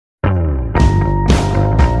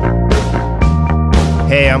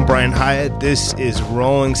Hey, I'm Brian Hiatt. This is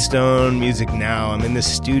Rolling Stone Music Now. I'm in the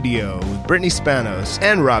studio with Brittany Spanos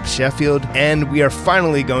and Rob Sheffield, and we are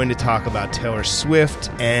finally going to talk about Taylor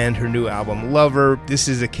Swift and her new album, Lover. This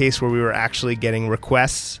is a case where we were actually getting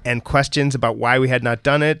requests and questions about why we had not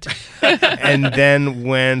done it. And then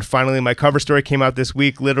when finally my cover story came out this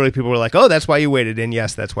week, literally people were like, oh, that's why you waited. And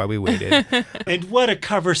yes, that's why we waited. And what a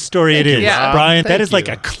cover story it is, Brian. That is like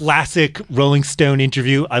a classic Rolling Stone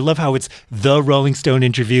interview. I love how it's the Rolling Stone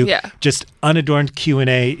interview. Yeah. Just unadorned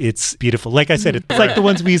Q&A. It's beautiful. Like I said, it's like the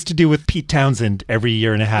ones we used to do with Pete Townsend every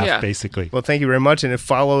year and a half, basically. Well, thank you very much. And it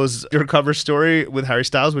follows your cover story with Harry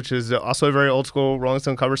Styles, which is also a very old school Rolling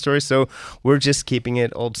Stone cover story. So we're just keeping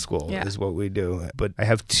it old school is what we do. But I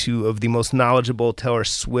have two of the most knowledgeable Taylor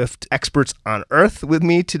Swift experts on earth with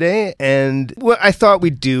me today. And what I thought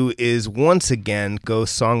we'd do is once again go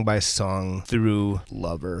song by song through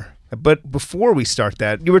Lover. But before we start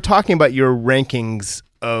that, you were talking about your rankings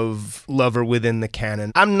of Lover within the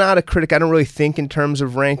canon. I'm not a critic. I don't really think in terms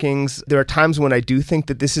of rankings. There are times when I do think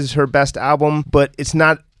that this is her best album, but it's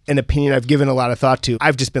not an opinion I've given a lot of thought to.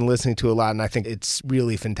 I've just been listening to a lot, and I think it's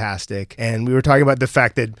really fantastic. And we were talking about the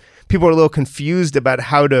fact that people are a little confused about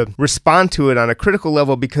how to respond to it on a critical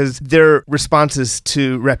level because their responses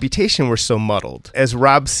to Reputation were so muddled. As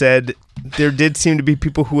Rob said, there did seem to be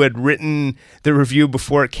people who had written the review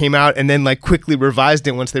before it came out and then quickly revised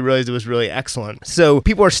it once they realized it was really excellent. So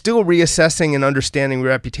people are still reassessing and understanding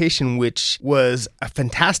Reputation, which was a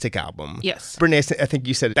fantastic album. Yes. Brittany, I think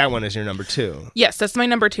you said that one is your number 2. Yes, that's my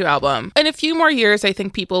number 2 album. In a few more years, I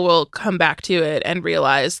think people will come back to it and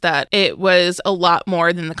realize that it was a lot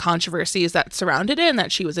more than the controversies that surrounded it and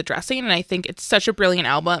that she was addressing. And I think it's such a brilliant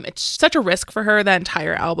album. It's such a risk for her, that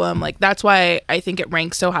entire album. That's why I think it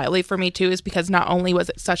ranks so highly for me too, is because not only was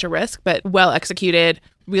it such a risk, but well executed,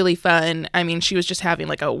 really fun. I mean, she was just having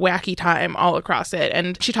a wacky time all across it.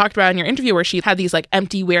 And she talked about in your interview where she had these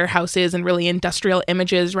empty warehouses and really industrial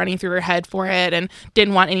images running through her head for it and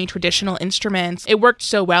didn't want any traditional instruments. It worked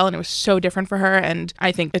so well and it was so different for her. And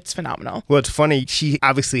I think it's phenomenal. Well, it's funny. She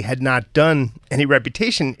obviously had not done any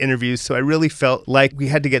Reputation interviews. So I really felt like we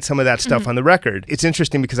had to get some of that stuff on the record. It's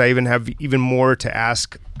interesting because I even have even more to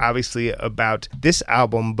ask, obviously, about this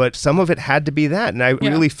album, but some of it had to be that. And I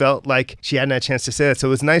really felt like she hadn't had a chance to say that. So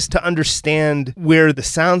it was nice to understand where the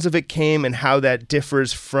sounds of it came and how that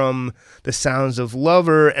differs from the sounds of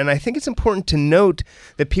Lover. And I think it's important to note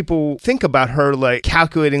that people think about her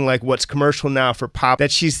calculating what's commercial now for pop,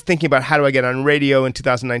 that she's thinking about how do I get on radio in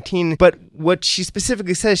 2019. But what she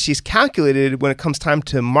specifically says, she's calculated when it comes time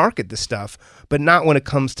to market the stuff, but not when it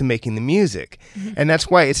comes to making the music. And that's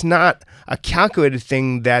why it's not a calculated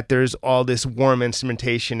thing that there's all this warm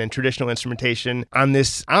instrumentation and traditional instrumentation on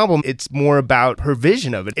this album. It's more about her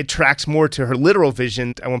vision of it. It tracks more to her literal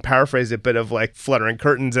vision, I won't paraphrase it, but of fluttering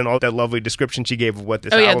curtains and all that lovely description she gave of what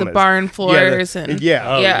this album is. The barn floors.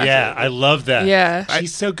 I love that. Yeah.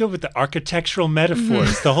 She's so good with the architectural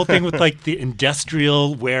metaphors. The whole thing with the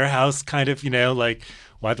industrial warehouse kind of,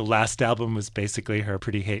 why the last album was basically her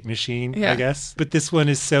Pretty Hate Machine, I guess. But this one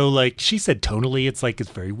is so, she said tonally, it's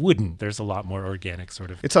very wooden. There's a lot more organic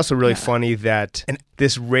sort of. It's also really funny that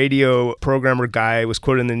this radio programmer guy was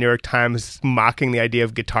quoted in the New York Times mocking the idea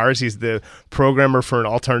of guitars. He's the programmer for an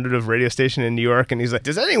alternative radio station in New York. And he's like,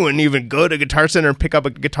 does anyone even go to Guitar Center and pick up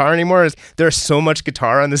a guitar anymore? There's so much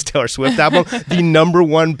guitar on this Taylor Swift album. The number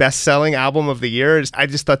 1 best-selling album of the year. I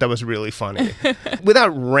just thought that was really funny. Without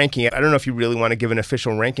ranking it, I don't know if you really want to give an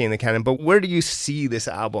official ranking in the canon, but where do you see this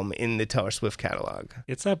album in the Taylor Swift catalog?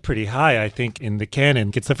 It's up pretty high, I think, in the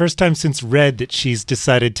canon. It's the first time since Red that she's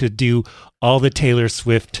decided to do all the Taylor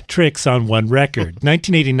Swift tricks on one record.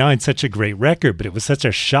 1989, such a great record, but it was such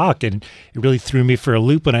a shock, and it really threw me for a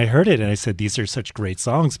loop when I heard it. And I said, these are such great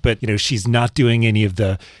songs, but she's not doing any of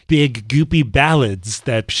the big goopy ballads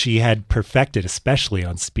that she had perfected, especially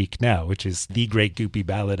on Speak Now, which is the great goopy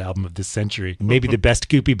ballad album of this century. Maybe the best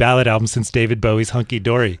goopy ballad album since David Bowie's Hunky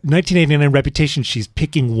Dory. 1989 Reputation, she's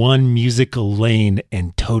picking one musical lane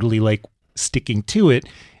and totally sticking to it.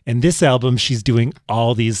 And this album, she's doing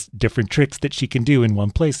all these different tricks that she can do in one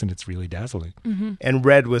place, and it's really dazzling. And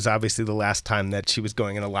Red was obviously the last time that she was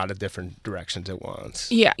going in a lot of different directions at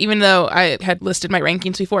once. Yeah, even though I had listed my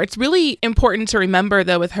rankings before, it's really important to remember,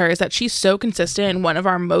 though, with her is that she's so consistent and one of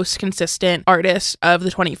our most consistent artists of the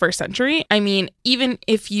 21st century. I mean, even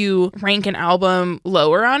if you rank an album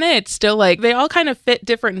lower on it, it's still they all kind of fit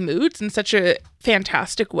different moods in such a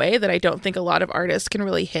fantastic way that I don't think a lot of artists can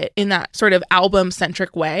really hit in that sort of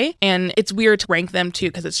album-centric way. And it's weird to rank them too,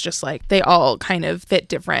 because it's just they all kind of fit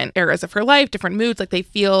different eras of her life, different moods. They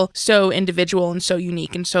feel so individual and so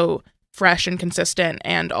unique and so fresh and consistent,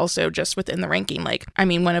 and also just within the ranking. Like, I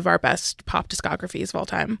mean, one of our best pop discographies of all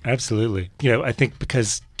time. Absolutely. I think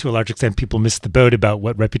because to a large extent people missed the boat about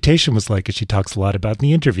what Reputation was like, as she talks a lot about in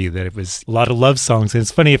the interview, that it was a lot of love songs. And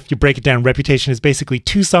it's funny, if you break it down, Reputation is basically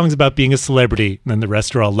 2 songs about being a celebrity, and then the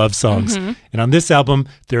rest are all love songs. Mm-hmm. And on this album,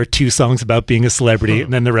 there are 2 songs about being a celebrity,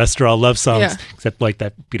 and then the rest are all love songs, except like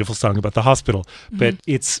that beautiful song about the hospital. Mm-hmm. But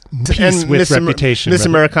it's peace with Reputation. Miss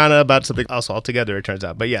Americana about something else altogether, it turns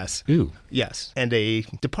out. But yes. Ooh. Yes. And a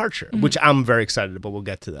departure, which I'm very excited about. We'll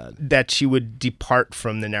get to that. That she would depart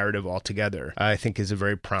from the narrative altogether, I think is a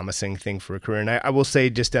very promising thing for her career. And I will say,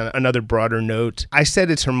 just on another broader note, I said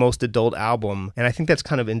it's her most adult album, and I think that's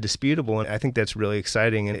kind of indisputable, and I think that's really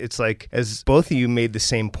exciting. And it's like, as both of you made the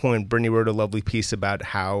same point, Brittany wrote a lovely piece about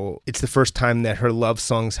how it's the first time that her love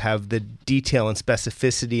songs have the detail and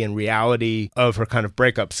specificity and reality of her kind of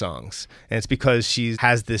breakup songs. And it's because she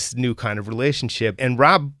has this new kind of relationship. And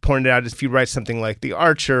Rob pointed out, if you write something like The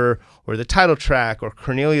Archer or the title track or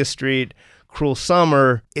Cornelia Street, Cruel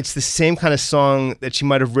Summer, it's the same kind of song that she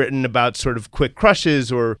might have written about sort of quick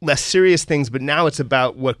crushes or less serious things, but now it's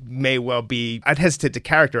about what may well be, I'd hesitate to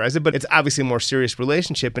characterize it, but it's obviously a more serious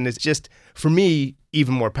relationship, and it's just, for me,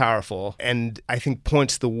 even more powerful, and I think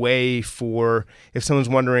points the way for, if someone's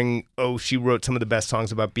wondering, oh, she wrote some of the best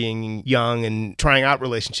songs about being young and trying out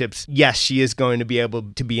relationships, yes, she is going to be able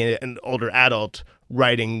to be an older adult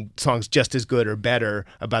writing songs just as good or better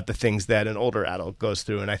about the things that an older adult goes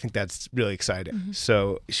through. And I think that's really exciting. Mm-hmm.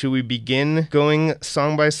 So should we begin going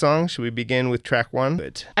song by song? Should we begin with track 1?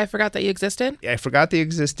 But I Forgot That You Existed. I Forgot That You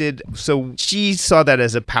Existed. So she saw that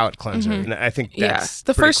as a palate cleanser. Mm-hmm. And I think that's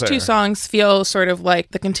the first clear. 2 songs feel sort of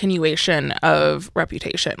like the continuation of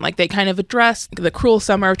Reputation. Like they kind of address the cruel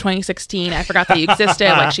summer of 2016. I Forgot That You Existed.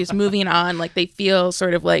 Like she's moving on. Like they feel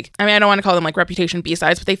sort of like, I mean, I don't want to call them like Reputation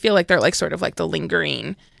B-sides, but they feel like they're like sort of like the lingering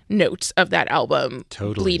notes of that album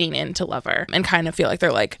bleeding into Lover, and kind of feel like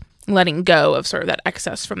they're like letting go of sort of that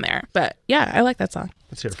excess from there. But yeah, I like that song.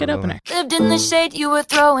 It's a good opener. Lived in the shade you were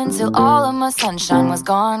throwing till all of my sunshine was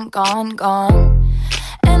gone, gone, gone,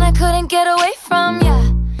 and I couldn't get away from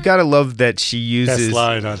ya. Gotta love that she uses... Best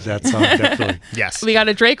line on that song, definitely. Yes. We got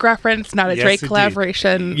a Drake reference, not a Drake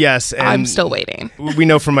collaboration. Yes. And I'm still waiting. We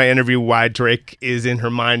know from my interview why Drake is in her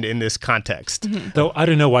mind in this context. Mm-hmm. Though I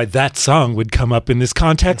don't know why that song would come up in this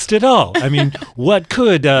context at all. I mean, what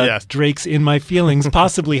could Drake's In My Feelings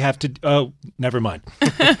possibly have to... Oh, never mind.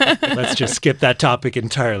 Let's just skip that topic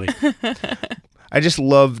entirely. I just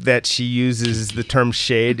love that she uses the term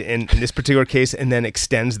shade in this particular case and then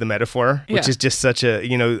extends the metaphor, which is just such a,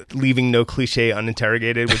 leaving no cliche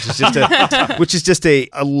uninterrogated, which is just a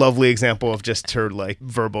lovely example of just her like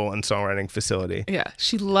verbal and songwriting facility. Yeah,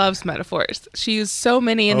 she loves metaphors. She used so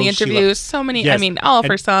many in the interviews, so many, yes. I mean, all of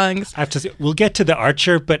her songs. I have to say, we'll get to The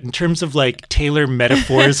Archer, but in terms of like Taylor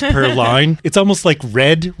metaphors per line, it's almost like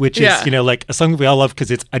Red, which is, like a song that we all love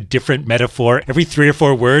because it's a different metaphor. Every 3 or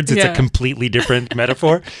 4 words, it's a completely different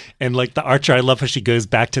metaphor. And like The Archer, I love how she goes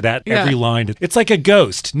back to that every line. It's like a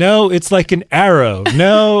ghost. No, it's like an arrow.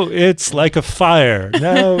 No, it's like a fire.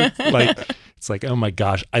 No, it's like, oh my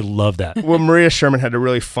gosh, I love that. Well, Maria Sherman had a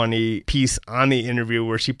really funny piece on the interview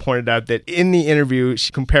where she pointed out that in the interview,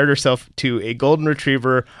 she compared herself to a golden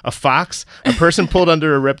retriever, a fox, a person pulled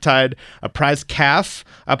under a riptide, a prize calf,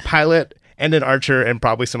 a pilot, and an archer, and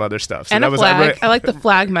probably some other stuff. So and a flag. I like the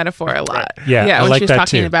flag metaphor a lot. Right. Yeah, when like she was that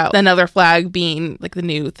talking too. about another flag being like the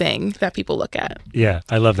new thing that people look at. Yeah,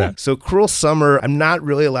 I love that. So Cruel Summer, I'm not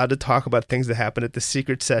really allowed to talk about things that happened at the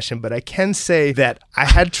secret session, but I can say that I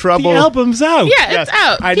had trouble. The album's out. Yeah, it's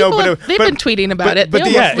out. I know, but they've been tweeting about it. But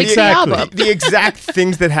they almost leaked the album. The exact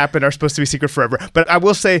things that happened are supposed to be secret forever. But I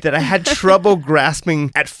will say that I had trouble grasping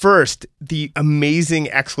at first the amazing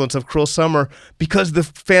excellence of Cruel Summer because the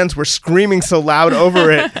fans were screaming so loud over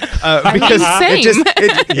it because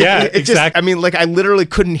it just I mean, like I literally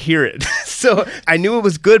couldn't hear it. So I knew it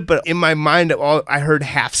was good, but in my mind I heard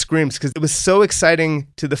half screams because it was so exciting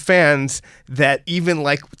to the fans that even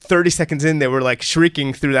like 30 seconds in they were like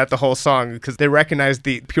shrieking through that the whole song because they recognized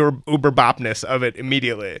the pure uber bopness of it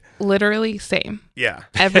immediately. Literally same. Yeah.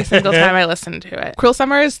 Every single time I listened to it. Cruel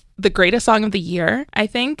Summer is the greatest song of the year, I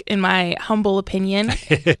think, in my humble opinion.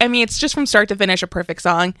 I mean, it's just from start to finish a perfect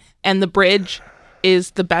song, and the bridge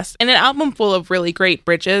is the best. In an album full of really great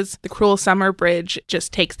bridges, the Cruel Summer bridge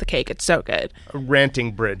just takes the cake. It's so good. A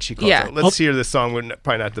ranting bridge, she calls it. Let's hear the song,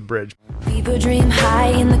 probably not the bridge. People dream high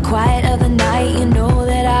in the quiet of the night. You know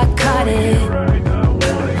that I caught it.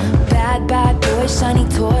 Bad boy, shiny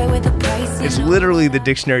toy with a price. It's literally the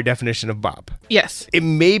dictionary definition of bop. Yes. It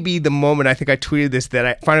may be the moment, I think I tweeted this, that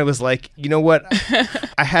I finally was like, you know what?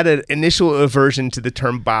 I had an initial aversion to the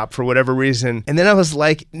term bop for whatever reason. And then I was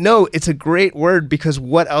like, no, it's a great word, because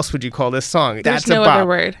what else would you call this song? There's no other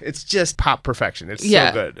word. It's just pop perfection. It's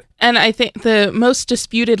so good. And I think the most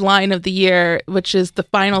disputed line of the year, which is the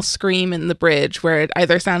final scream in the bridge, where it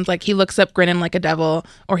either sounds like he looks up grinning like a devil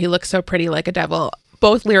or he looks so pretty like a devil.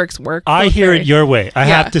 Both lyrics work. I hear it your way. I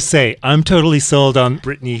have to say, I'm totally sold on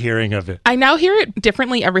Brittany hearing of it. I now hear it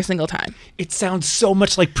differently every single time. It sounds so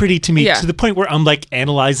much like Pretty to me, to the point where I'm like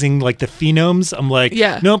analyzing like the phonemes. I'm like,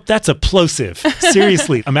 nope, that's a plosive.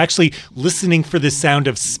 Seriously, I'm actually listening for the sound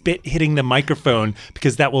of spit hitting the microphone,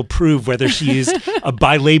 because that will prove whether she used a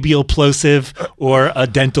bilabial plosive or a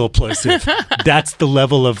dental plosive. That's the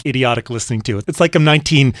level of idiotic listening to it. It's like I'm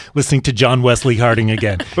 19 listening to John Wesley Harding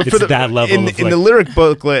again. But it's that level in the lyric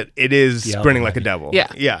booklet, it is grinning like a devil.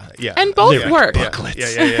 Yeah. And both lyric work.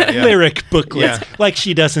 Booklets. Lyric booklets. Yeah. Like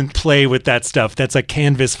she doesn't play with that stuff. That's a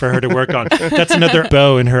canvas for her to work on. That's another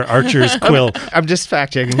bow in her archer's quill. I'm just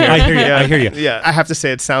fact checking here. I hear you. Yeah. I have to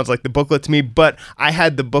say it sounds like the booklet to me, but I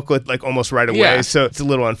had the booklet like almost right away, so it's a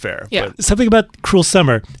little unfair. Yeah. But. Something about Cruel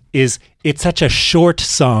Summer is it's such a short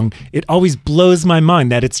song. It always blows my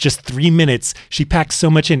mind that it's just 3 minutes. She packs so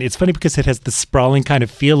much in. It's funny because it has the sprawling kind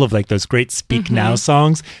of feel of like those great Speak Now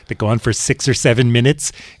songs that go on for 6 or 7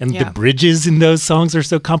 minutes. And the bridges in those songs are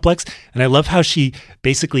so complex. And I love how she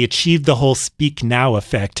basically achieved the whole Speak Now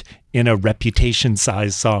effect in a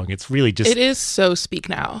Reputation-sized song. It's really just... It is so Speak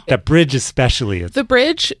Now. That bridge especially. The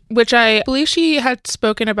bridge, which I believe she had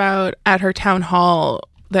spoken about at her town hall,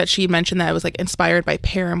 that she mentioned that it was like inspired by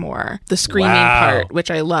Paramore, the screaming part, which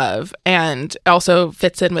I love, and also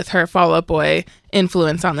fits in with her Fall Out Boy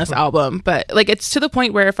influence on this album. But like, it's to the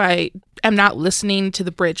point where if I am not listening to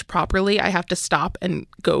the bridge properly, I have to stop and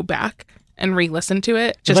go back and re-listen to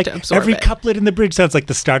it just to absorb every it. couplet in the bridge sounds like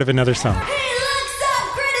the start of another song.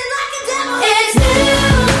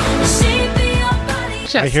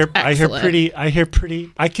 I hear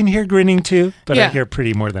pretty. I can hear grinning too, but I hear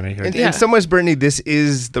pretty more than I hear. In some ways, Brittany, this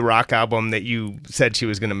is the rock album that you said she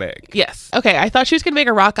was going to make. Yes. Okay. I thought she was going to make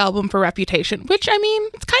a rock album for Reputation, which, I mean,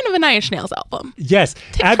 it's kind of a Nine Inch Nails album. Yes,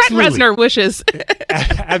 Trent absolutely. Reznor wishes.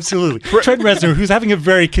 Absolutely. Trent Reznor, who's having a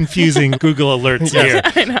very confusing Google alerts here,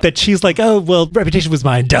 that she's like, oh, well, Reputation was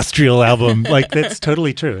my industrial album. Like, that's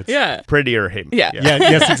totally true. It's Pretty or hate me.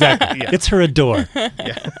 Yes, exactly. It's her adore.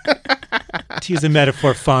 To use a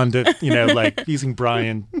metaphor fond of, like using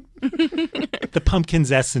Brian, the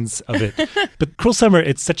pumpkin's essence of it. But Cruel Summer,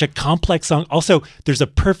 it's such a complex song. Also, there's a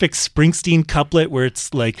perfect Springsteen couplet where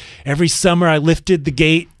it's like, every summer I lifted the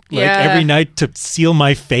gate, like every night to seal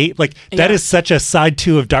my fate. Like that is such a side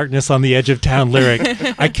 2 of Darkness on the Edge of Town lyric.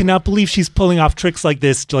 I cannot believe she's pulling off tricks like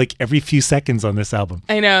this like every few seconds on this album.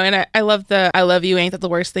 I know. And I love the I love you ain't that the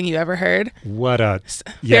worst thing you ever heard. What a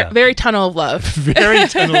very tunnel of love. Very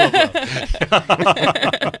tunnel of love.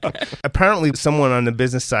 Apparently someone on the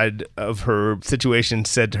business side of her situation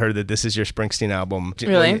said to her that this is your Springsteen album.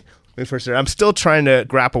 Really? I'm still trying to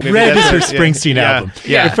grapple. Red is her Springsteen album.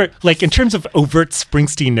 Yeah. Like in terms of overt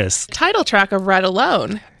Springsteenness. Title track of Red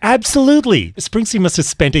Alone. Absolutely. Springsteen must have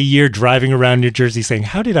spent a year driving around New Jersey saying,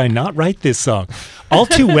 how did I not write this song? All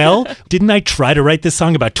too well, didn't I try to write this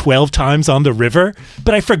song about 12 times on the river?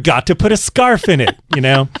 But I forgot to put a scarf in it,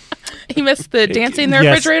 He missed the dancing in the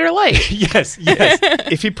refrigerator light. Yes.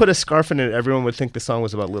 If he put a scarf in it, everyone would think the song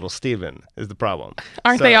was about Little Steven, is the problem.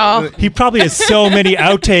 Aren't they all? He probably has so many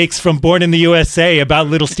outtakes from Born in the USA about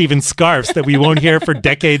Little Steven scarves that we won't hear for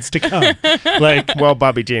decades to come. Well,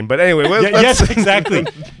 Bobby Jean. But anyway. Yes, exactly.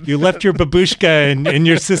 You left your babushka in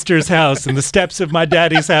your sister's house and the steps of my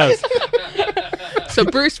daddy's house. So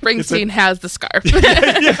Bruce Springsteen has the scarf.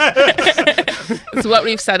 It's what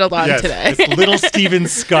we've settled on today. It's Little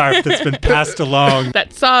Steven's scarf that's been passed along.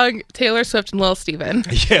 That song, Taylor Swift and Little Steven.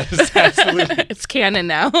 Yes, absolutely. It's canon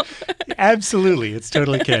now. Absolutely. It's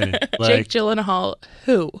totally canon. Jake Gyllenhaal,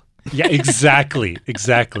 who? Yeah, exactly.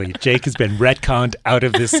 Jake has been retconned out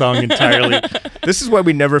of this song entirely. This is why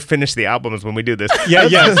we never finish the albums when we do this.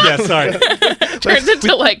 Sorry. Turns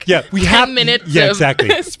into like 10 minutes of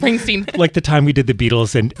Springsteen. Like the time we did the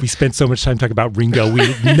Beatles and we spent so much time talking about Ringo,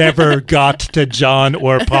 we never got to John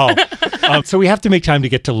or Paul. So we have to make time to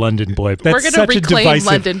get to London Boy. That's We're going to reclaim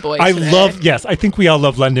London Boy today. I think we all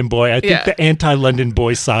love London Boy. I think the anti-London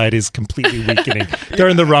Boy side is completely weakening.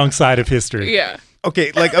 They're on the wrong side of history. Yeah.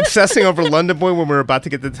 Okay, like obsessing over London Boy when we're about to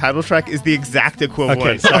get the title track is the exact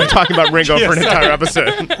equivalent of talking about Ringo for an entire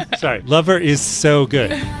episode. Sorry. Lover is so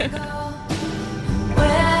good. Can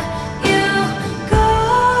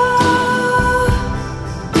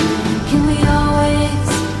we all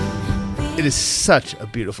It is such a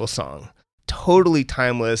beautiful song. Totally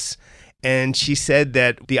timeless. And she said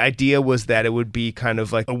that the idea was that it would be kind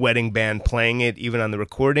of like a wedding band playing it, even on the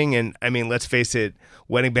recording. And I mean, let's face it,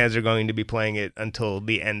 wedding bands are going to be playing it until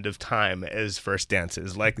the end of time as first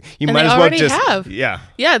dances. Like, you might as well just have. Yeah,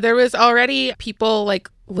 there was already people like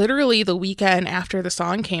literally the weekend after the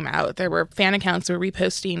song came out. There were fan accounts that were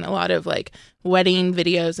reposting a lot of like wedding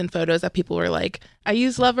videos and photos that people were like, I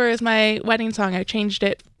use Lover as my wedding song. I changed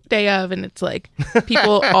it day of, and it's like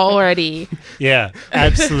people already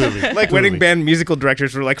absolutely like totally. Wedding band musical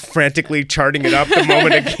directors were like frantically charting it up the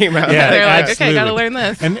moment it came out. They're like, okay, gotta learn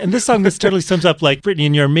this. And this song, this totally sums up, like, Brittany,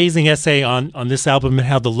 in your amazing essay on this album and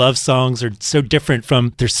how the love songs are so different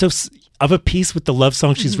from, they're so of a piece with the love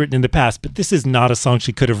song she's written in the past, but this is not a song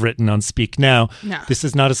she could have written on Speak Now. No. This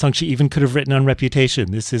is not a song she even could have written on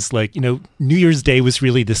Reputation. This is like, New Year's Day was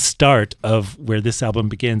really the start of where this album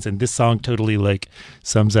begins, and this song totally like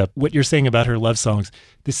sums up what you're saying about her love songs.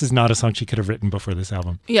 This is not a song she could have written before this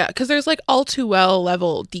album. Yeah, because there's like all too well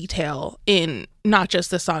level detail in not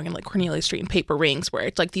just this song and like Cornelia Street and Paper Rings, where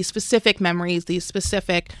it's like these specific memories, these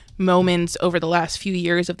specific moments over the last few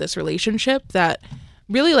years of this relationship that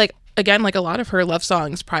really, like, again, like a lot of her love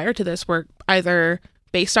songs prior to this were either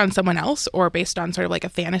based on someone else or based on sort of like a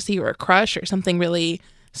fantasy or a crush or something really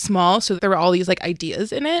small. So there were all these like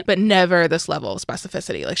ideas in it, but never this level of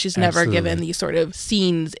specificity. Like, she's never given these sort of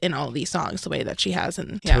scenes in all these songs the way that she has.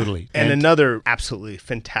 And Totally. And another absolutely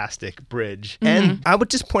fantastic bridge. And I would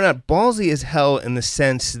just point out, ballsy as hell in the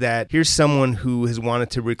sense that here's someone who has wanted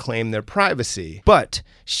to reclaim their privacy, but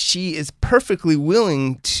she is perfectly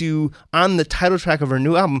willing to, on the title track of her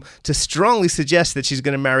new album, to strongly suggest that she's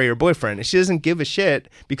going to marry her boyfriend. And she doesn't give a shit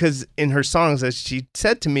because in her songs, as she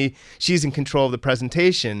said to me, she's in control of the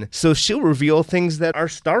presentation. So she'll reveal things that are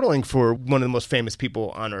startling for one of the most famous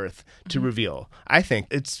people on earth to reveal. I think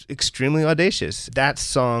it's extremely audacious. That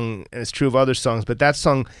song, and it's true of other songs, but that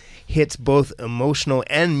song hits both emotional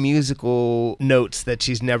and musical notes that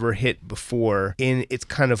she's never hit before. In its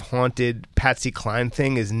kind of haunted Patsy Cline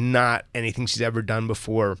thing is not anything she's ever done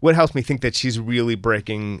before. What helps me think that she's really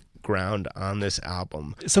breaking ground on this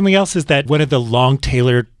album. Something else is that one of the long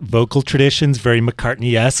Taylor vocal traditions, very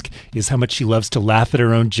McCartney-esque, is how much she loves to laugh at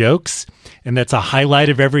her own jokes. And that's a highlight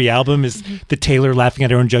of every album, is the Taylor laughing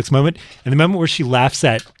at her own jokes moment. And the moment where she laughs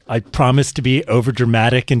at, I promise to be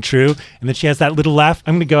overdramatic and true, and then she has that little laugh,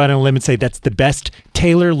 I'm going to go out on a limb and say that's the best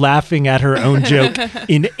Taylor laughing at her own joke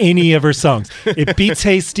in any of her songs. It beats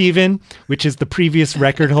Hey Stephen, which is the previous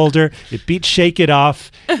record holder. It beats Shake It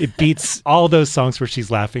Off. It beats all those songs where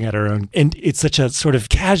she's laughing at her own. And it's such a sort of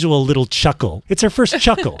casual little chuckle. It's her first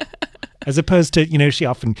chuckle. As opposed to, she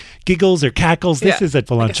often giggles or cackles. This is a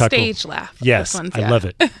full-on like a chuckle. Stage laugh. Yes, I love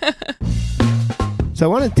it. So I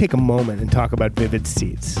want to take a moment and talk about Vivid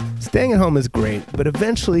Seats. Staying at home is great, but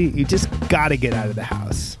eventually you just gotta get out of the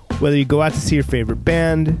house. Whether you go out to see your favorite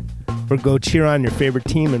band or go cheer on your favorite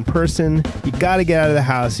team in person, you gotta get out of the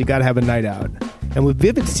house, you gotta have a night out. And with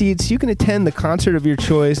Vivid Seats, you can attend the concert of your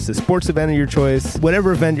choice, the sports event of your choice,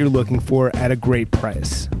 whatever event you're looking for at a great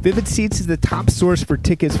price. Vivid Seats is the top source for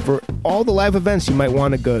tickets for all the live events you might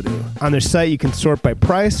want to go to. On their site, you can sort by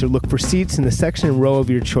price or look for seats in the section and row of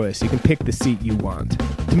your choice. You can pick the seat you want.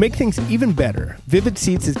 To make things even better, Vivid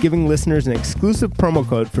Seats is giving listeners an exclusive promo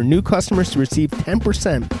code for new customers to receive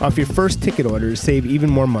 10% off your first ticket order to save even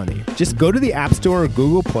more money. Just go to the App Store or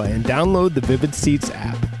Google Play and download the Vivid Seats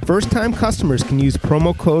app. First-time customers can use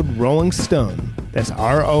promo code Rolling Stone. That's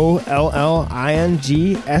ROLLINGSTONE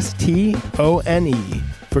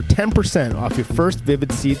for 10% off your first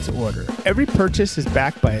Vivid Seats order. Every purchase is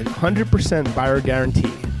backed by a 100% buyer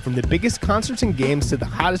guarantee. From the biggest concerts and games to the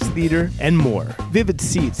hottest theater and more, Vivid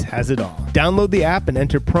Seats has it all. Download the app and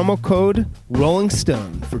enter promo code Rolling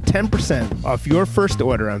Stone for 10% off your first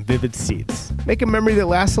order on Vivid Seats. Make a memory that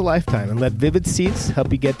lasts a lifetime and let Vivid Seats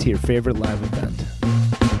help you get to your favorite live event.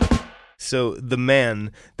 So the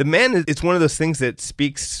man, it's one of those things that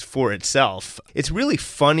speaks for itself. It's really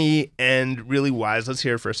funny and really wise. Let's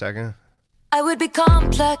hear it for a second. I would be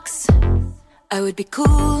complex. I would be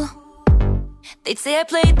cool. They'd say I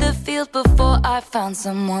played the field before I found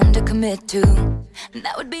someone to commit to. And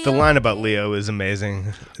that would be the line about Leo is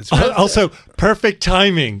amazing. It's also, perfect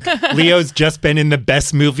timing. Leo's just been in the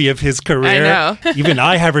best movie of his career. I know. Even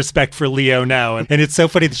I have respect for Leo now. And it's so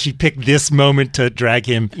funny that she picked this moment to drag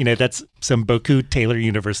him. That's some beaucoup Taylor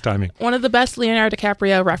universe timing. One of the best Leonardo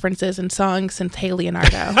DiCaprio references in songs since Hey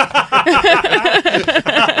Leonardo.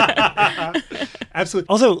 Absolutely.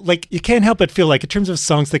 Also, like, you can't help but feel like in terms of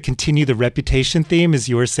songs that continue the Reputation theme, as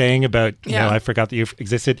you were saying about, you know, I forgot that you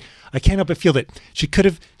existed, I can't help but feel that she could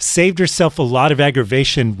have saved herself a lot of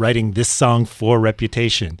aggravation writing this song for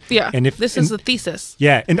Reputation. Yeah, and if this is the thesis.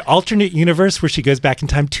 Yeah, an alternate universe where she goes back in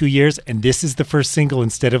time 2 years and this is the first single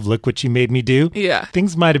instead of Look What You Made Me Do. Yeah.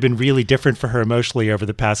 Things might have been really different for her emotionally over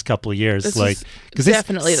the past couple of years. This like, is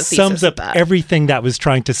definitely the thesis sums up of that. everything that was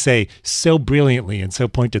trying to say so brilliantly and so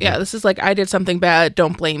pointedly. Yeah, this is like, I did something bad,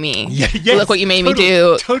 don't blame me. Yes, Look what you made me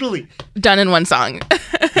do. Totally. Done in one song.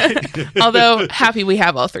 Although, happy we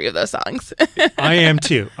have all three of those songs. I am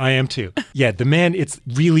too. Yeah, the man, it's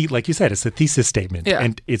really, like you said, it's a thesis statement. Yeah.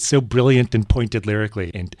 And it's so brilliant and pointed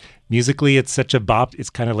lyrically. And musically, it's such a bop. It's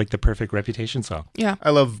kind of like the perfect Reputation song. Yeah. I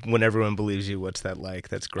love When Everyone Believes You. What's that like?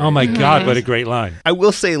 That's great. Oh my God, what a great line. I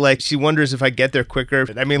will say, like, she wonders if I get there quicker.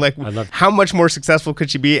 I mean, like, how much more successful could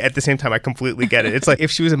she be? At the same time, I completely get it. It's like, if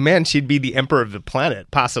she was a man, she'd be the emperor of the planet,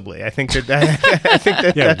 possibly. I think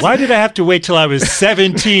that Yeah, why did I have to wait till I was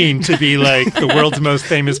 17 to be like the world's most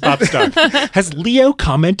famous pop star? Has Leo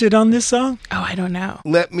commented on this song? Oh, I don't know.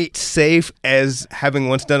 Let me say, as having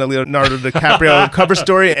once done a Leonardo DiCaprio cover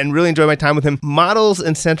story and really enjoy my time with him, models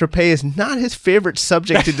and Saint-Tropez is not his favorite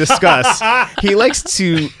subject to discuss. He likes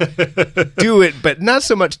to do it, but not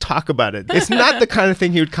so much talk about it. It's not the kind of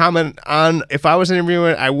thing he would comment on. If I was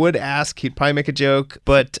interviewing, I would ask. He'd probably make a joke,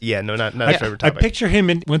 but yeah, no, not his favorite topic. I picture him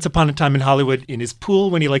in Once Upon a Time in Hollywood in his pool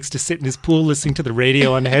when he likes to sit in his pool listening to the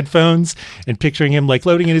radio on headphones, and picturing him like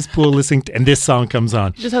floating in his pool listening to, and this song comes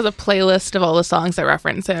on. He just has a playlist of all the songs that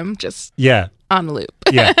reference him, just on loop.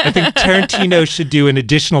 Yeah, I think Tarantino should do an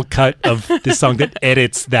additional cut of this song that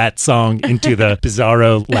edits that song into the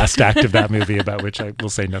bizarro last act of that movie, about which I will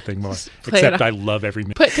say nothing more. Except I love every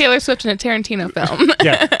minute. Put Taylor Swift in a Tarantino film.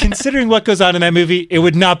 Yeah, considering what goes on in that movie, it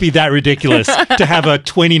would not be that ridiculous to have a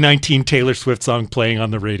 2019 Taylor Swift song playing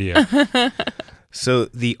on the radio. So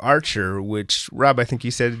The Archer, which, Rob, I think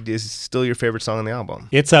you said is still your favorite song on the album.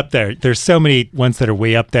 It's up there. There's so many ones that are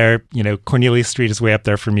way up there. You know, Cornelia Street is way up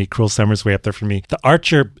there for me. Cruel Summer's way up there for me. The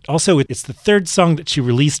Archer, also, it's the third song that she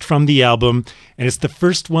released from the album, and it's the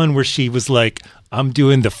first one where she was like, I'm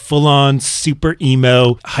doing the full-on super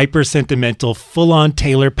emo, hyper sentimental, full-on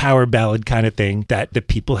Taylor power ballad kind of thing that the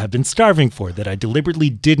people have been starving for, that I deliberately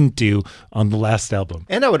didn't do on the last album.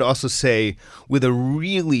 And I would also say with a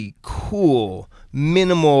really cool,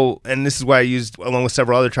 minimal, and this is why I used, along with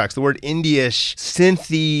several other tracks, the word indie-ish,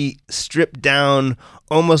 synthy, stripped down,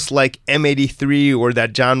 almost like M83 or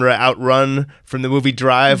that genre Outrun from the movie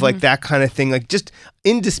Drive, like that kind of thing, like just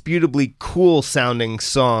indisputably cool sounding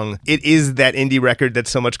song. It is that indie record that's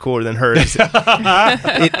so much cooler than hers.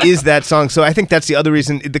 It is that song. So I think that's the other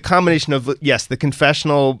reason, the combination of, yes, the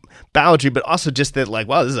confessional balladry, but also just that, like,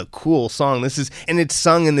 wow, this is a cool song. And it's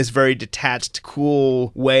sung in this very detached,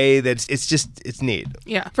 cool way that's, it's neat.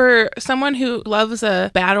 Yeah. For someone who loves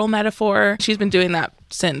a battle metaphor, she's been doing that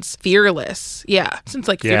since Fearless. Yeah. Since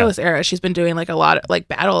like Fearless era, she's been doing like a lot of like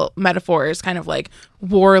battle metaphors, kind of like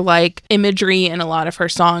warlike imagery in a lot of her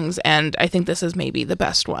songs. And I think this is maybe the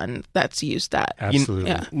best one that's used that.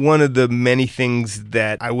 Absolutely. One of the many things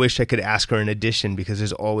that I wish I could ask her in addition, because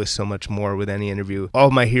there's always so much more with any interview.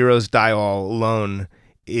 All My Heroes Die All Alone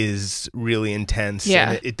is really intense.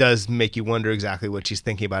 Yeah. And it does make you wonder exactly what she's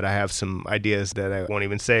thinking about. I have some ideas that I won't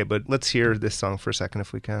even say, but let's hear this song for a second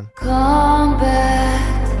if we can.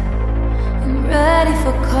 Combat, I'm ready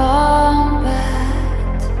for combat.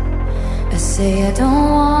 I say I don't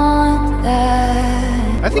want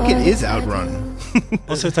that. I think it is Outrun.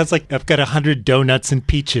 Also, it sounds like I've got 100 donuts and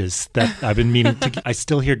peaches that I've been meaning to. I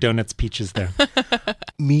still hear donuts, peaches there.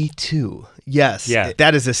 Me too. Yes. Yeah.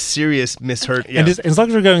 That is a serious misheard. Yeah. And as long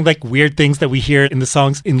as we're going like weird things that we hear in the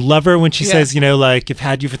songs, in Lover, when she says, you know, like, I've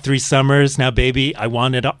had you for 3 summers, now baby, I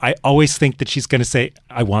want it. I always think that she's going to say,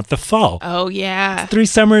 I want the fall. Oh, yeah. 3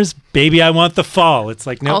 summers, baby, I want the fall. It's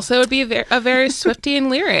like, no. Also, it would be a very Swiftian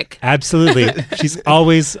lyric. Absolutely. She's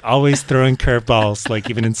always throwing curveballs, like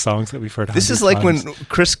even in songs that we've heard. This is like when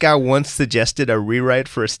Chris Gow once suggested a rewrite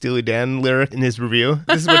for a Steely Dan lyric in his review.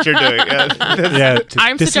 This is what you're doing.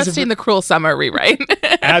 I'm suggesting the Cruel Summer rewrite.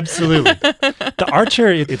 Absolutely. The Archer,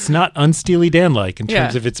 it's not un-Steely Dan-like in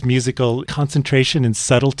terms of its musical concentration and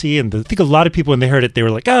subtlety. And I think a lot of people, when they heard it, they were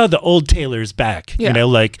like, oh, the old Taylor's back. You know,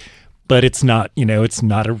 like, but it's not, it's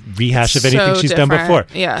not a rehash of anything she's done before.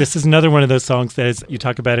 Yeah. This is another one of those songs that is, you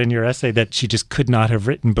talk about in your essay, that she just could not have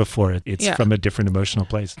written before. It's from a different emotional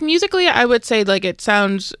place. Musically, I would say like it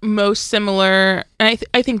sounds most similar. And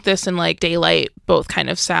I think this and like Daylight both kind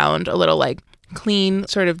of sound a little like clean,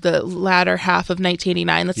 sort of the latter half of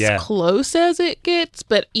 1989. That's as close as it gets.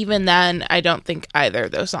 But even then, I don't think either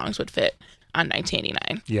of those songs would fit on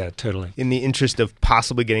 1989. Yeah, totally. In the interest of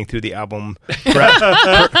possibly getting through the album,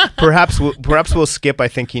 perhaps we'll skip I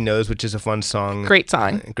Think He Knows, which is a fun song. Great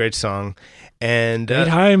song. And great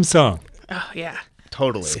Haim song. Oh, yeah.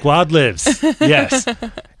 Totally. Squad Lives. Yes.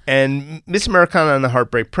 And Miss Americana and the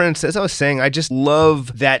Heartbreak Prince, as I was saying, I just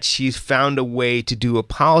love that she's found a way to do a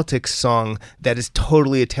politics song that is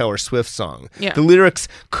totally a Taylor Swift song. Yeah. The lyrics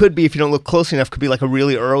could be, if you don't look closely enough, could be like a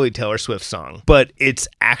really early Taylor Swift song. But it's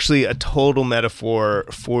actually a total metaphor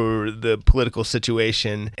for the political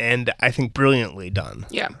situation, and I think brilliantly done.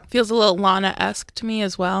 Yeah. Feels a little Lana-esque to me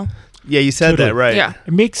as well. Yeah, you said that, right. Yeah.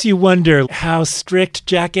 It makes you wonder how strict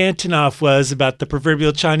Jack Antonoff was about the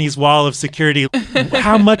proverbial Chinese wall of security.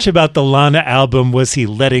 How much about the Lana album was he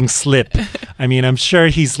letting slip? I mean, I'm sure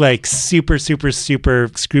he's like super, super, super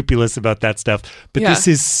scrupulous about that stuff. But this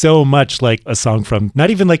is so much like a song from, not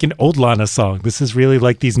even like an old Lana song. This is really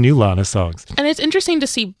like these new Lana songs. And it's interesting to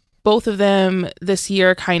see both of them this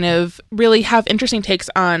year kind of really have interesting takes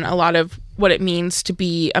on a lot of what it means to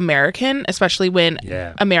be American, especially when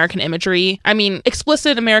American imagery, I mean,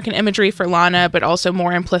 explicit American imagery for Lana, but also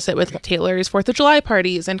more implicit with Taylor's 4th of July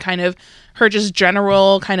parties and kind of her just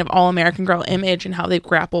general kind of all-American girl image and how they've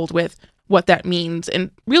grappled with what that means in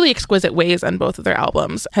really exquisite ways on both of their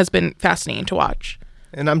albums has been fascinating to watch.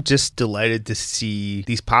 And I'm just delighted to see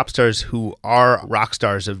these pop stars who are rock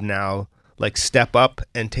stars of now like step up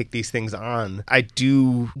and take these things on. I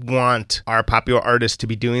do want our popular artists to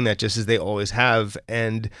be doing that just as they always have.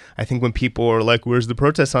 And I think when people are like, where's the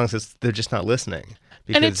protest songs? They're just not listening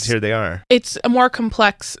because here they are. It's a more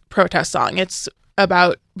complex protest song. It's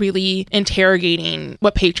about really interrogating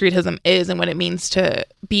what patriotism is and what it means to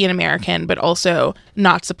be an American, but also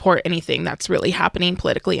not support anything that's really happening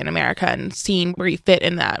politically in America and seeing where you fit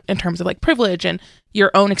in that in terms of like privilege and your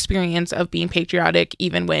own experience of being patriotic,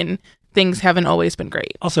 even when things haven't always been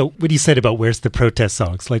great. Also, what you said about where's the protest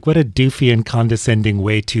songs, like what a doofy and condescending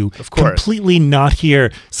way to completely not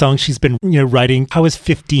hear songs she's been writing. How is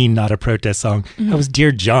 15 not a protest song? Mm-hmm. How is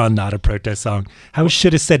Dear John not a protest song? How is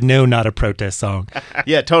Should Have Said No not a protest song?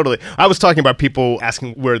 Yeah, totally. I was talking about people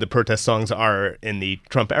asking where the protest songs are in the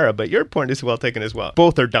Trump era, but your point is well taken as well.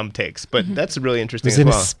 Both are dumb takes, but that's really interesting as well.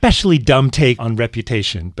 There's an especially dumb take on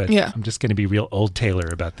Reputation, but I'm just going to be real old Taylor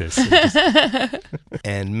about this.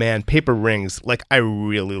 And man, Paper Rings, like I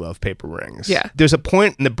really love Paper Rings. Yeah. There's a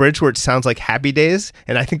point in the bridge where it sounds like Happy Days,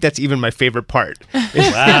 and I think that's even my favorite part.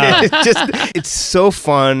 Wow. It's so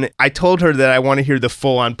fun. I told her that I want to hear the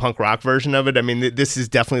full-on punk rock version of it. I mean, this is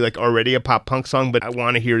definitely like already a pop punk song, but I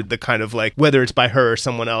want to hear the kind of like, whether it's by her or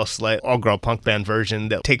someone else, like all-girl punk band version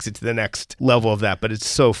that takes it to the next level of that. But it's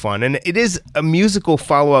so fun. And it is a musical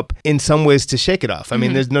follow-up in some ways to Shake It Off. I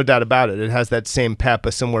mean, there's no doubt about it. It has that same pep,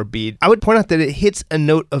 a similar beat. I would point out that it hits a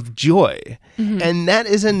note of joy. And that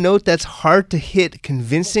is a note that's hard to hit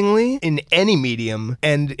convincingly in any medium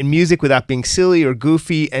and in music without being silly or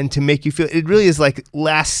goofy and to make you feel, it really is like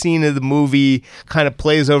last scene of the movie kind of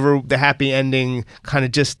plays over the happy ending, kind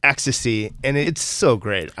of just ecstasy. And it's so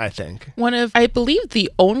great, I think. One of, I believe, the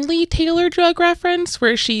only Taylor drug reference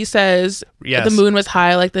where she says the moon was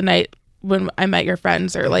high like the night when I met your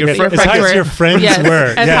friends, or like as high as your friends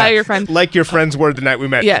were. As high as your friends. Like your friends were the night we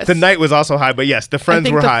met. Yes. The night was also high, but yes, the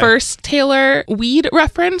friends were high. I think the first Taylor weed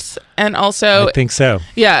reference, and also... I think so.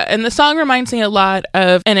 Yeah, and the song reminds me a lot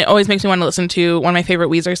of, and it always makes me want to listen to one of my favorite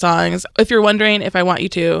Weezer songs, If You're Wondering If I Want You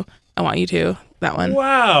To, I Want You To. That one.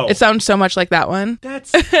 Wow. It sounds so much like that one.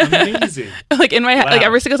 That's amazing. Like in my head, like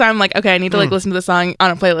every single time I'm like, okay, I need to like listen to the song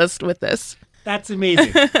on a playlist with this. That's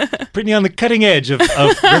amazing. Brittany on the cutting edge of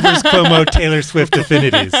Rivers Cuomo Taylor Swift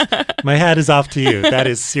affinities. My hat is off to you. That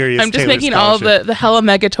is serious. I'm just Taylor making all the Hella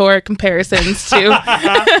Megatour comparisons to.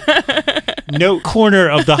 No corner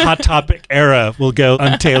of the Hot Topic era will go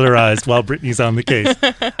untaylorized while Brittany's on the case.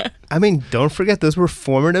 I mean, don't forget, those were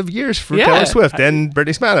formative years for Taylor Swift and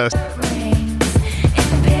Brittany Spanos.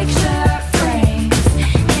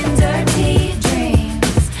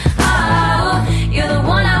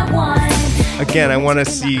 Again, I want to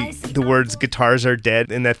see the words "guitars are dead"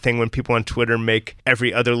 in that thing when people on Twitter make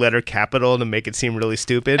every other letter capital to make it seem really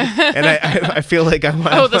stupid. And I feel like I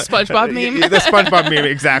want... Oh, the SpongeBob meme? The SpongeBob meme,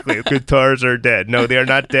 exactly. Guitars are dead. No, they are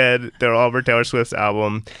not dead. They're all over Taylor Swift's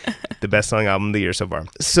album, the best-selling album of the year so far.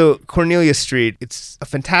 So Cornelia Street, it's a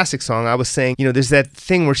fantastic song. I was saying, there's that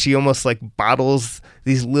thing where she almost like bottles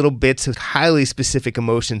these little bits of highly specific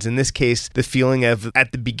emotions. In this case, the feeling of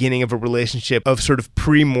at the beginning of a relationship of sort of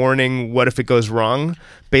pre-mourning what if it goes wrong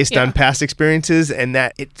based on past experiences, and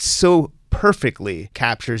that it so perfectly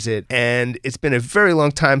captures it. And it's been a very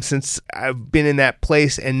long time since I've been in that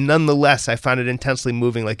place, and nonetheless I found it intensely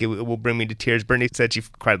moving. Like it will bring me to tears. Brittany said she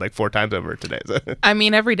cried like 4 times over it today. So. I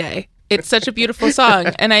mean, every day. It's such a beautiful song.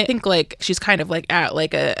 And I think like she's kind of like at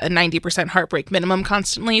like a 90% heartbreak minimum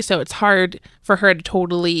constantly. So it's hard for her to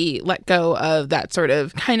totally let go of that sort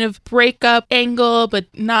of kind of breakup angle, but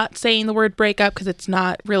not saying the word breakup because it's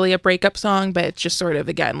not really a breakup song, but it's just sort of,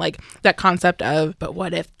 again, like that concept of, but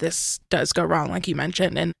what if this does go wrong, like you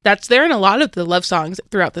mentioned. And that's there in a lot of the love songs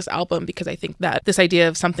throughout this album, because I think that this idea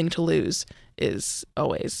of something to lose is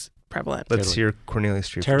always prevalent. Let's hear Cornelia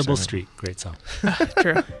Street. Terrible Street. Great song.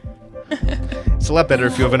 True. It's a lot better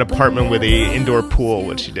if you have an apartment with a indoor pool,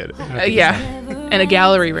 which she did. Yeah, and a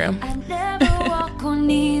gallery room. I never walk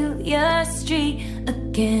Cornelia Street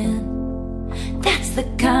again. That's the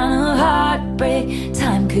kind of heartbreak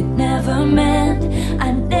time could never mend.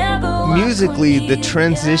 I never Musically, the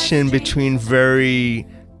transition between very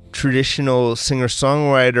traditional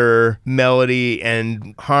singer-songwriter melody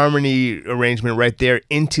and harmony arrangement right there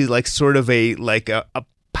into like sort of a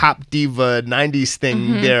pop diva 90s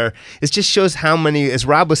thing there. It just shows how many, as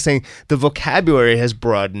Rob was saying, the vocabulary has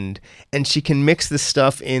broadened and she can mix the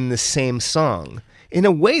stuff in the same song in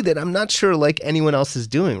a way that I'm not sure like anyone else is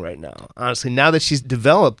doing right now. Honestly, now that she's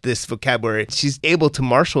developed this vocabulary, she's able to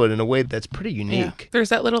marshal it in a way that's pretty unique. Yeah. There's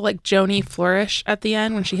that little like Joni flourish at the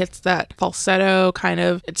end when she hits that falsetto kind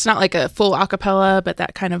of, it's not like a full acapella, but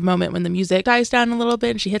that kind of moment when the music dies down a little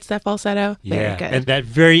bit and she hits that falsetto. Very good. And that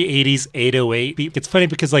very 80s 808 beat. It's funny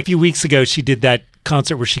because like a few weeks ago, she did that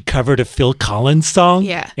concert where she covered a Phil Collins song.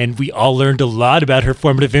 Yeah. And we all learned a lot about her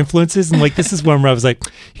formative influences. And like, this is one where I was like,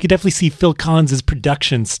 you could definitely see Phil Collins'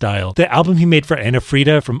 production style. The album he made for Anna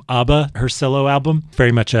Frida from ABBA, her solo album,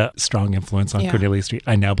 very much a strong influence on Cornelia Street,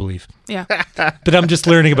 I now believe. Yeah. But I'm just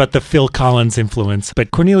learning about the Phil Collins influence.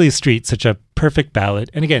 But Cornelia Street, such a perfect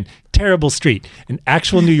ballad. And again, terrible street. An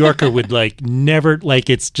actual New Yorker would like never,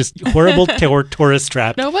 like it's just horrible tourist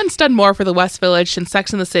trap. No one's done more for the West Village since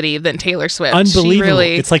Sex and the City than Taylor Swift. Unbelievable.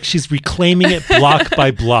 It's like she's reclaiming it block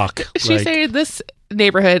by block. She said this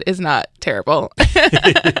neighborhood is not terrible.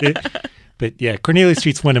 But yeah, Cornelia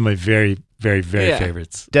Street's one of my very, very, very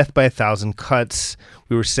favorites. Death by a Thousand Cuts.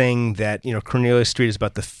 We were saying that, Cornelia Street is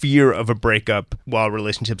about the fear of a breakup while a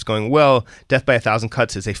relationship's going well. Death by a Thousand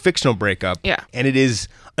Cuts is a fictional breakup. Yeah. And it is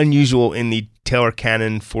unusual in the Taylor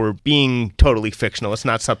canon for being totally fictional. It's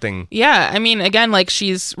not something... Yeah, I mean, again, like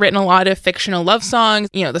she's written a lot of fictional love songs.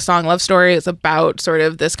 The song Love Story is about sort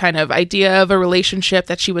of this kind of idea of a relationship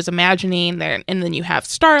that she was imagining. And then you have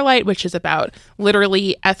Starlight, which is about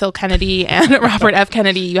literally Ethel Kennedy and Robert F.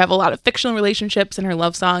 Kennedy. You have a lot of fictional relationships in her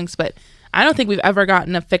love songs, but I don't think we've ever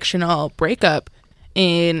gotten a fictional breakup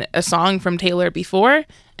in a song from Taylor before.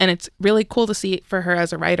 And it's really cool to see for her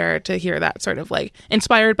as a writer to hear that sort of like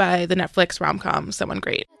inspired by the Netflix rom-com Someone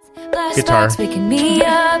Great. Guitar. Waking me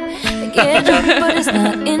up. I get drunk, but it's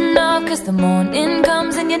not enough, 'cause the morning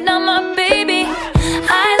comes and you're not my baby.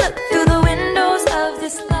 I look through the windows of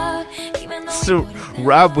this love. So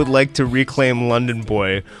Rob would like to reclaim London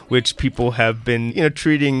Boy, which people have been,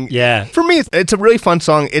 treating. Yeah. For me, it's a really fun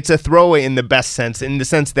song. It's a throwaway in the best sense, in the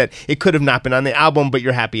sense that it could have not been on the album, but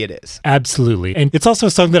you're happy it is. Absolutely. And it's also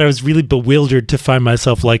a song that I was really bewildered to find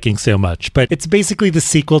myself liking so much. But it's basically the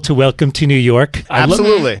sequel to Welcome to New York.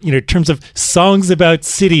 Absolutely. In terms of songs about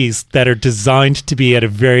cities that are designed to be at a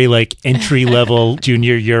very like entry-level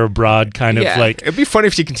junior year abroad kind of like... It'd be funny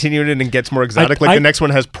if she continued it and gets more exotic. The next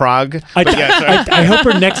one has Prague. I hope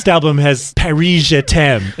her next album has Paris Je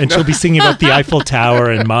t'aime, and she'll be singing about the Eiffel Tower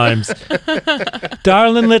and mimes.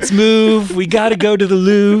 Darling, let's move. We got to go to the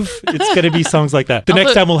Louvre. It's going to be songs like that. The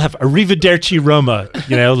next album will have Arrivederci Roma,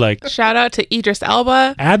 like... Shout out to Idris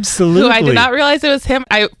Elba. Absolutely. Who I did not realize it was him.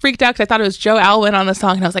 I freaked out because I thought it was Joe Alwyn on the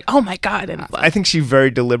song, and I was like, oh my God. And I think she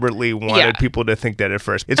very deliberately wanted people to think that at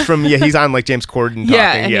first. It's from, he's on like James Corden talking.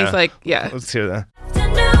 Yeah, and he's like, Let's hear that.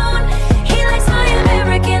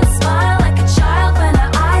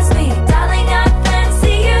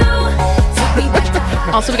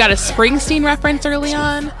 Also, we got a Springsteen reference early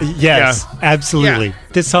on. Yes, absolutely. Yeah.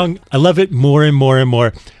 This song, I love it more and more and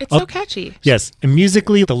more. It's so catchy. Yes. And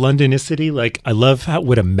musically, the Londonicity, like, I love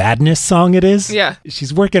what a madness song it is. Yeah.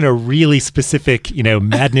 She's working a really specific,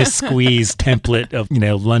 madness squeeze template of,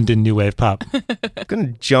 London new wave pop. I'm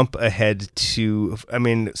going to jump ahead to,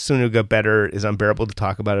 Soon It'll Get Better is unbearable to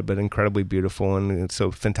talk about it, but incredibly beautiful. And it's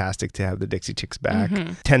so fantastic to have the Dixie Chicks back.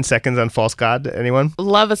 10 seconds on False God, anyone?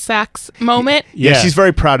 Love a sax moment. Yeah, she's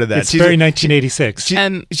very proud of that. It's very 1986.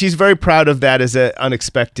 She's very proud of that as an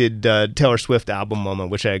unexpected Taylor Swift album moment,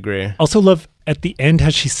 which I agree. Also love at the end how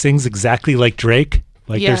she sings exactly like Drake.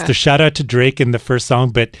 Like there's the shout out to Drake in the first song,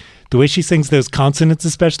 but the way she sings those consonants,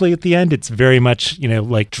 especially at the end, it's very much,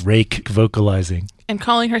 like Drake vocalizing. And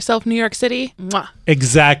calling herself New York City. Mwah.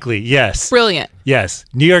 Exactly. Yes. Brilliant. Yes.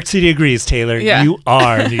 New York City agrees, Taylor. Yeah. You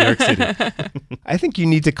are New York City. I think You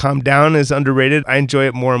Need to Calm Down is underrated. I enjoy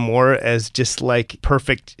it more and more as just like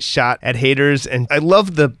perfect shot at haters. And I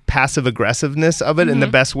love the passive aggressiveness of it in the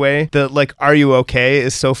best way. The like, Are You Okay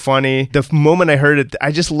is so funny. The moment I heard it,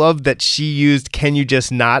 I just love that she used Can You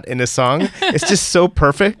Just Not in a song. It's just so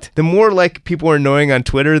perfect. The more like people are annoying on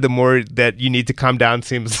Twitter, the more that You Need to Calm Down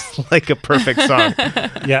seems like a perfect song.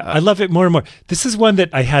 Yeah, I love it more and more. This is one that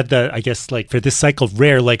I had for this cycle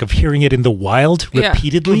rare, like of hearing it in the wild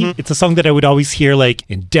repeatedly. It's a song that I would always hear like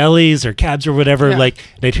in delis or cabs or whatever. Like,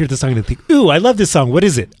 and I'd hear the song and I'd think, ooh, I love this song. What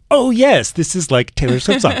is it? Oh, yes, this is like Taylor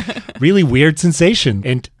Swift's song. Really weird sensation.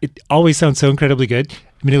 And it always sounds so incredibly good.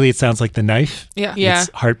 Immediately, it sounds like The Knife. Yeah.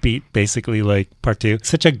 It's Heartbeat, basically, like part 2.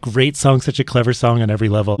 Such a great song, such a clever song on every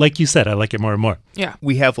level. Like you said, I like it more and more. Yeah.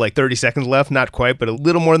 We have like 30 seconds left, not quite, but a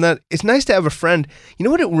little more than that. It's nice to have a friend. You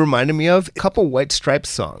know what it reminded me of? A couple White Stripes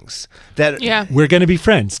songs. We're Gonna Be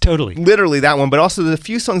Friends, totally. Literally that one, but also the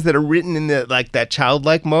few songs that are written in the like that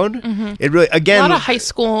childlike mode. It really, again, a lot of high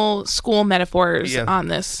school metaphors on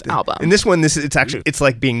this album. In this one, it's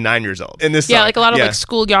like being 9 years old. In this song. Like a lot of like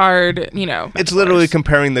schoolyard, metaphors. It's literally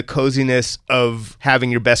comparing the coziness of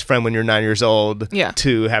having your best friend when you're 9 years old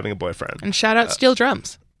to having a boyfriend. And shout out Steel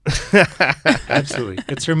Drums. Absolutely.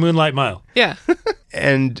 It's her Moonlight Mile. Yeah.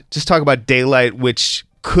 And just talk about Daylight, which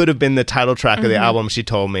could have been the title track of the album, she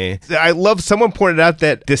told me. I love, someone pointed out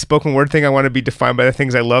that this spoken word thing, I want to be defined by the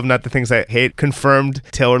things I love, not the things I hate. Confirmed,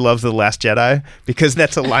 Taylor loves The Last Jedi, because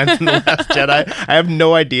that's a line from The Last Jedi. I have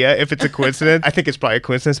no idea if it's a coincidence. I think it's probably a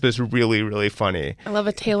coincidence, but it's really, really funny. I love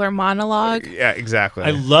a Taylor monologue. Yeah, exactly.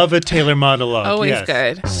 I love a Taylor monologue. Always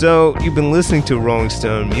good. So you've been listening to Rolling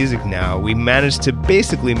Stone Music Now. We managed to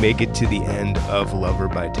basically make it to the end of Lover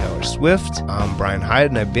by Taylor Swift. I'm Brian Hiatt,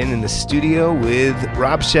 and I've been in the studio with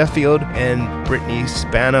Rob Sheffield and Brittany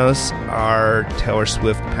Spanos, our Taylor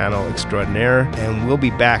Swift panel extraordinaire. And we'll be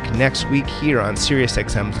back next week here on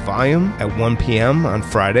SiriusXM's Volume at 1 p.m. on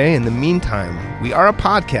Friday. In the meantime, we are a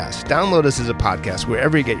podcast. Download us as a podcast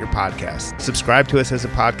wherever you get your podcasts. Subscribe to us as a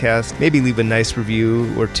podcast. Maybe leave a nice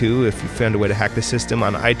review or two if you found a way to hack the system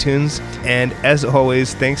on iTunes. And as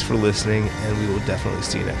always, thanks for listening, and we will definitely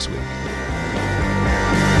see you next week.